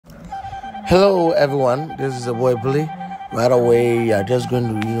Hello everyone, this is the boy Billy. Right away, I'm just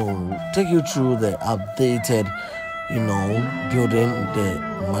going to take you through the updated building, the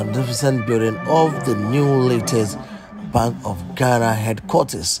magnificent building of the new latest Bank of Ghana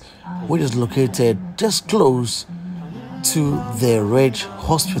headquarters, which is located just close to the Reg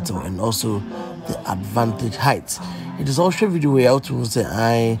Hospital and also the Advantage Heights. It is also video way out to say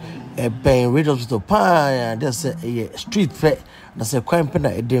I been Reg Hospital there's a street fair. That's a quite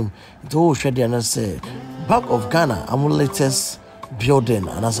important item. It all shady and I say Bank of Ghana, our latest building,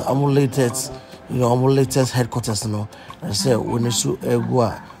 and as our latest, our latest headquarters. And I say when you see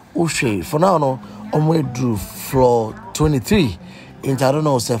Ushe for now, no, I'm way through floor 23. I don't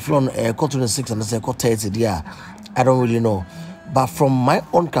know, say floor 26 and I say 30. Yeah, I don't really know, but from my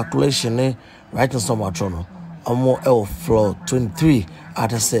own calculation, right in some matrono, I'm more floor 23. I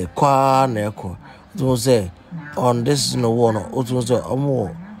just say kwa neko. Don't say. On this one,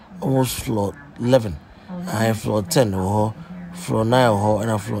 almost floor 11, I floor 10 or floor 9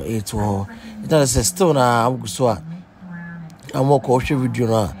 and floor 8 or that is still now. I'm more cautious video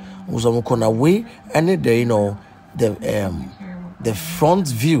now. Was I'm gonna way and the front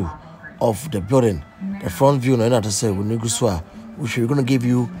view of the building, the front view. No, not to say when you go which we're gonna give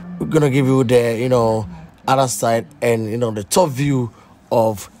you the other side and the top view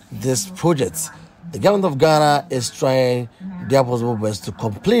of this project. The government of Ghana is trying their possible best to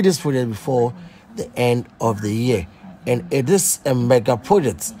complete this project before the end of the year. And it is a mega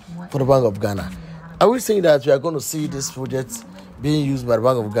project for the Bank of Ghana. I will say that we are going to see this project being used by the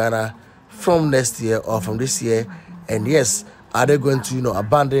Bank of Ghana from next year or from this year. And yes, are they going to,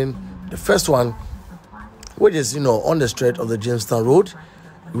 abandon the first one, which is, on the stretch of the Jamestown Road?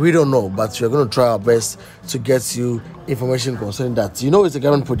 We don't know, but we're going to try our best to get you information concerning that. It's a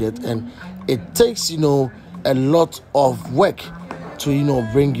government project and it takes, a lot of work to,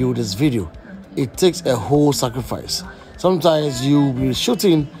 bring you this video. It takes a whole sacrifice. Sometimes you'll be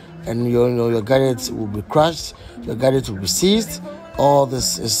shooting and your gadget will be crashed, your gadget will be seized. All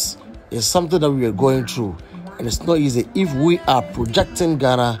this is something that we are going through, and it's not easy if we are projecting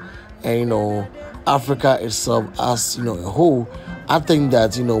Ghana and, Africa itself as, a whole. I think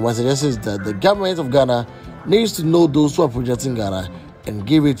that, my suggestion is that the government of Ghana needs to know those who are projecting Ghana and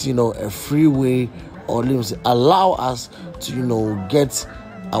give it, a free way, or allow us to, get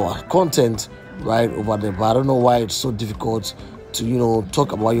our content right over there. But I don't know why it's so difficult to,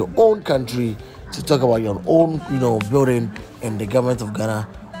 talk about your own country, to talk about your own, building, and the government of Ghana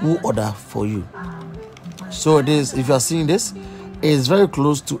will order for you. So it is, if you are seeing this, it's very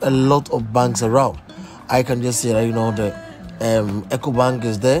close to a lot of banks around. I can just say that, the EcoBank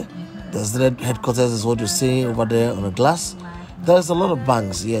is there. The headquarters is what you're seeing over there on the glass. There's a lot of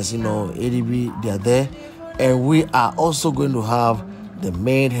banks, yes, ADB, they are there. And we are also going to have the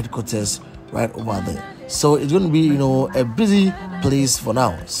main headquarters right over there. So it's going to be, a busy place for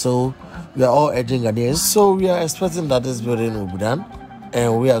now. So we are all urging Ghanaians. So we are expecting that this building will be done.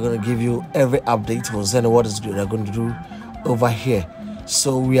 And we are going to give you every update concerning what is we are going to do over here.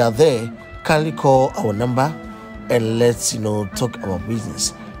 So we are there. Kindly call our number and let's, talk about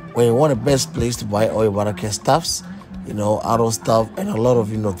business. When you want the best place to buy all your Baraka stuffs, adult stuff, and a lot of,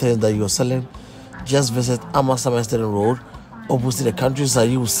 things that you're selling, just visit Amasaman Stadium Road. Opposite the countryside,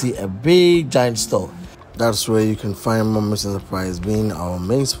 you will see a big giant store. That's where you can find Mama's Enterprise being our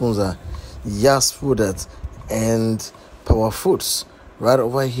main sponsor, Yas Foodet and Power Foods. Right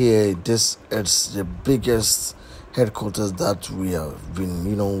over here, this is the biggest headquarters that we have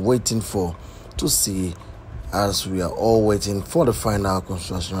been, waiting for to see, as we are all waiting for the final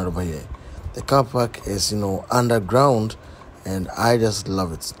construction right over here. The car park is, underground, and I just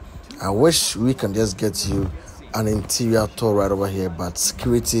love it. I wish we can just get you an interior tour right over here, but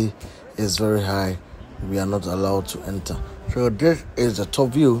security is very high. We are not allowed to enter. So this is the top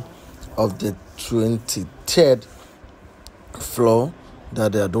view of the 23rd floor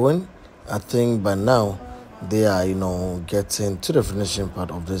that they are doing. I think by now they are, getting to the finishing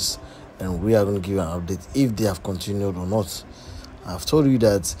part of this, and we are going to give you an update if they have continued or not. I've told you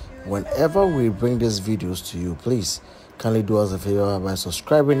that whenever we bring these videos to you, please kindly do us a favor by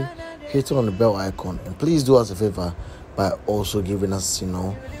subscribing, hitting on the bell icon, and please do us a favor by also giving us,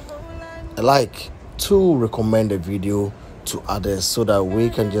 a like to recommend the video to others, so that we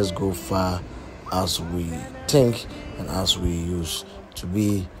can just go far as we think and as we used to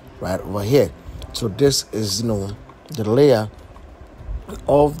be right over here. So this is, the layer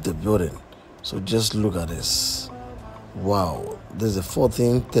of the building. So just look at this. Wow, there's a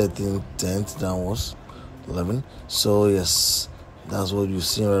 14th, 13th, 10th downwards, 11. So yes, that's what you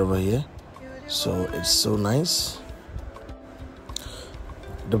see right over here. So it's so nice.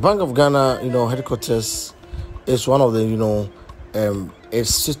 The Bank of Ghana, headquarters is one of the,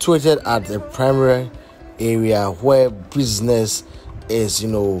 it's situated at the primary area where business is,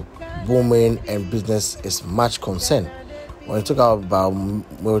 booming and business is much concerned. When we talk about,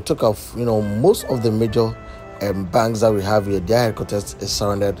 most of the major banks that we have here, their headquarters is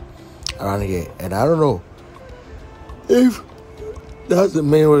surrounded around here. And I don't know if that's the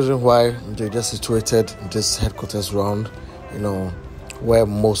main reason why they just situated this headquarters around, where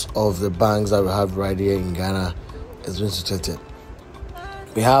most of the banks that we have right here in Ghana is being situated.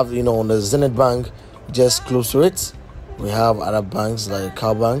 We have, the Zenith Bank just close to it. We have other banks like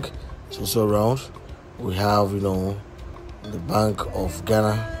Cal Bank, it's also around. We have, the Bank of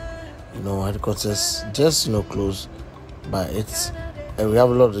Ghana, headquarters just, close by it. And we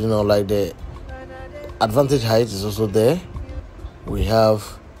have a lot, like the Advantage Heights is also there. We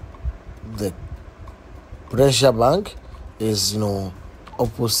have the Prudential Bank is,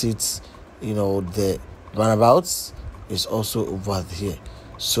 opposite, the roundabouts is also over here.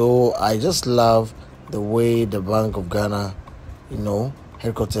 So I just love the way the Bank of Ghana,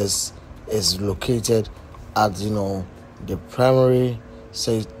 headquarters is located at, the primary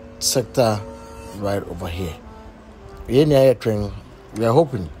sector right over here. We are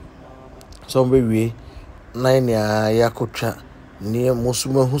hoping somebody yakotra near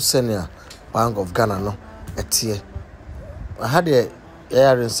Musumo Husenia Bank of Ghana no etie. I had a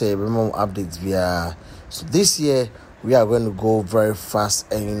say more updates via. So this year we are going to go very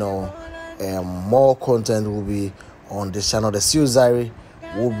fast, and more content will be on the channel. The Siozari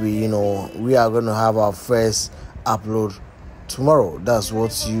will be, we are going to have our first upload tomorrow. That's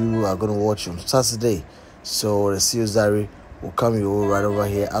what you are going to watch on Saturday. So the Siozari will come you right over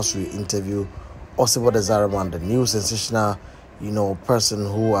here as we interview Osebo Desaraman, the new sensational, person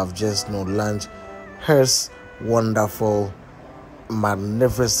who have just launched hers wonderful,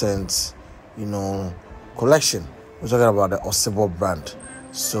 magnificent, collection. We're talking about the Osebo brand.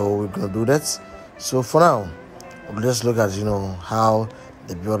 So we're gonna do that. So for now, we'll just look at how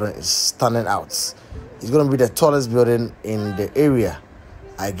the building is standing out. It's gonna be the tallest building in the area,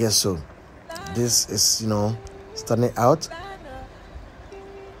 I guess so. This is standing out.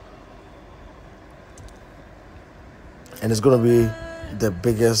 And it's going to be the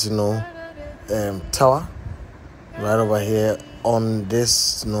biggest, tower right over here on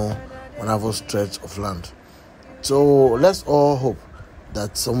this, wonderful stretch of land. So let's all hope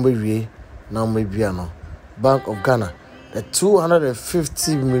that somebody now maybe Bank of Ghana, the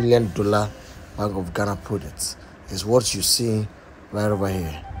 $250 million Bank of Ghana project is what you see right over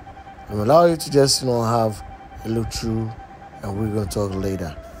here. I'm allow you to just have a look through, and we're going to talk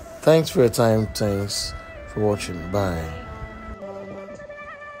later. Thanks for your time. Thanks for watching. Bye.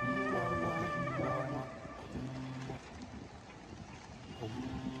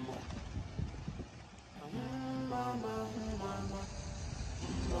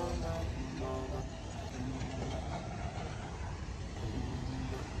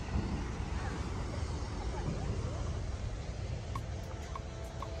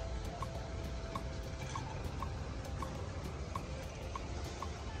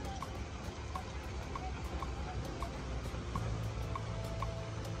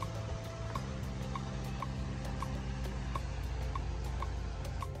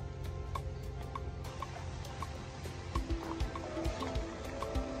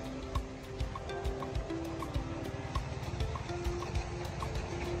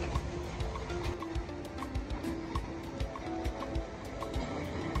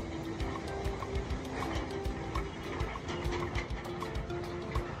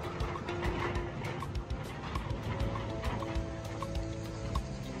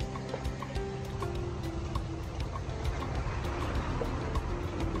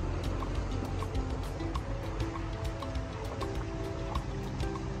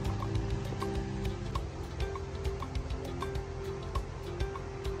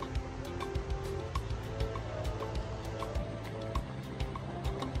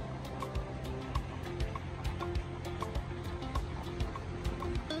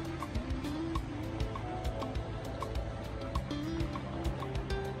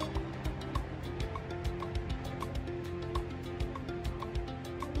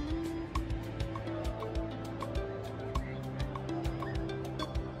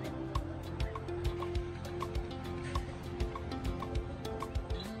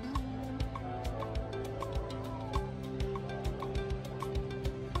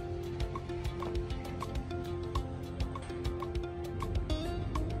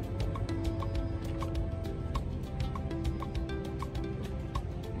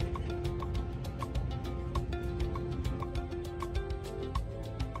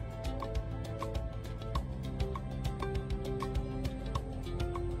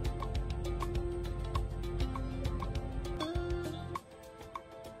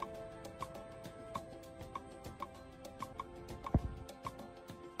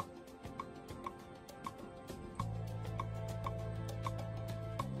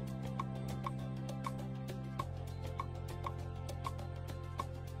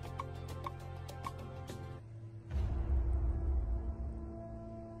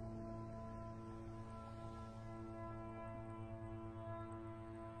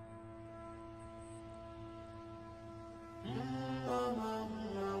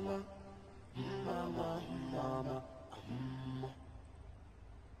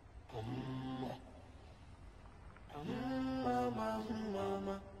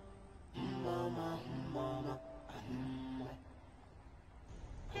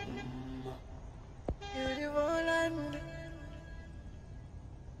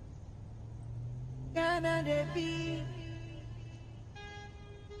 Ghana de be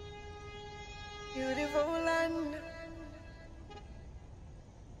beautiful land.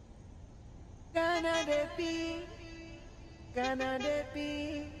 Ghana de be, Ghana de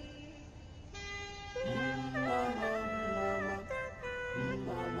be. Mama, mama,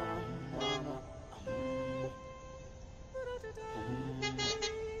 mama, mama.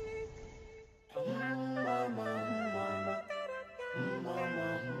 Mama, mama,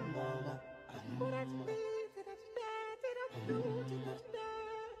 mama, mama.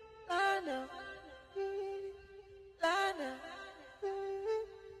 Lana, Lana,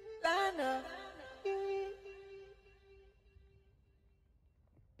 Lana,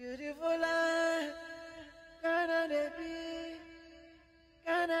 beautiful land, Ghana de be,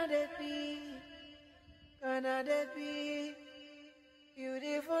 Ghana de be, Ghana de be,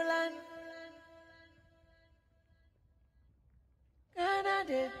 beautiful land, Ghana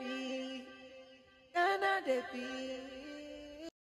de be, Ghana de be.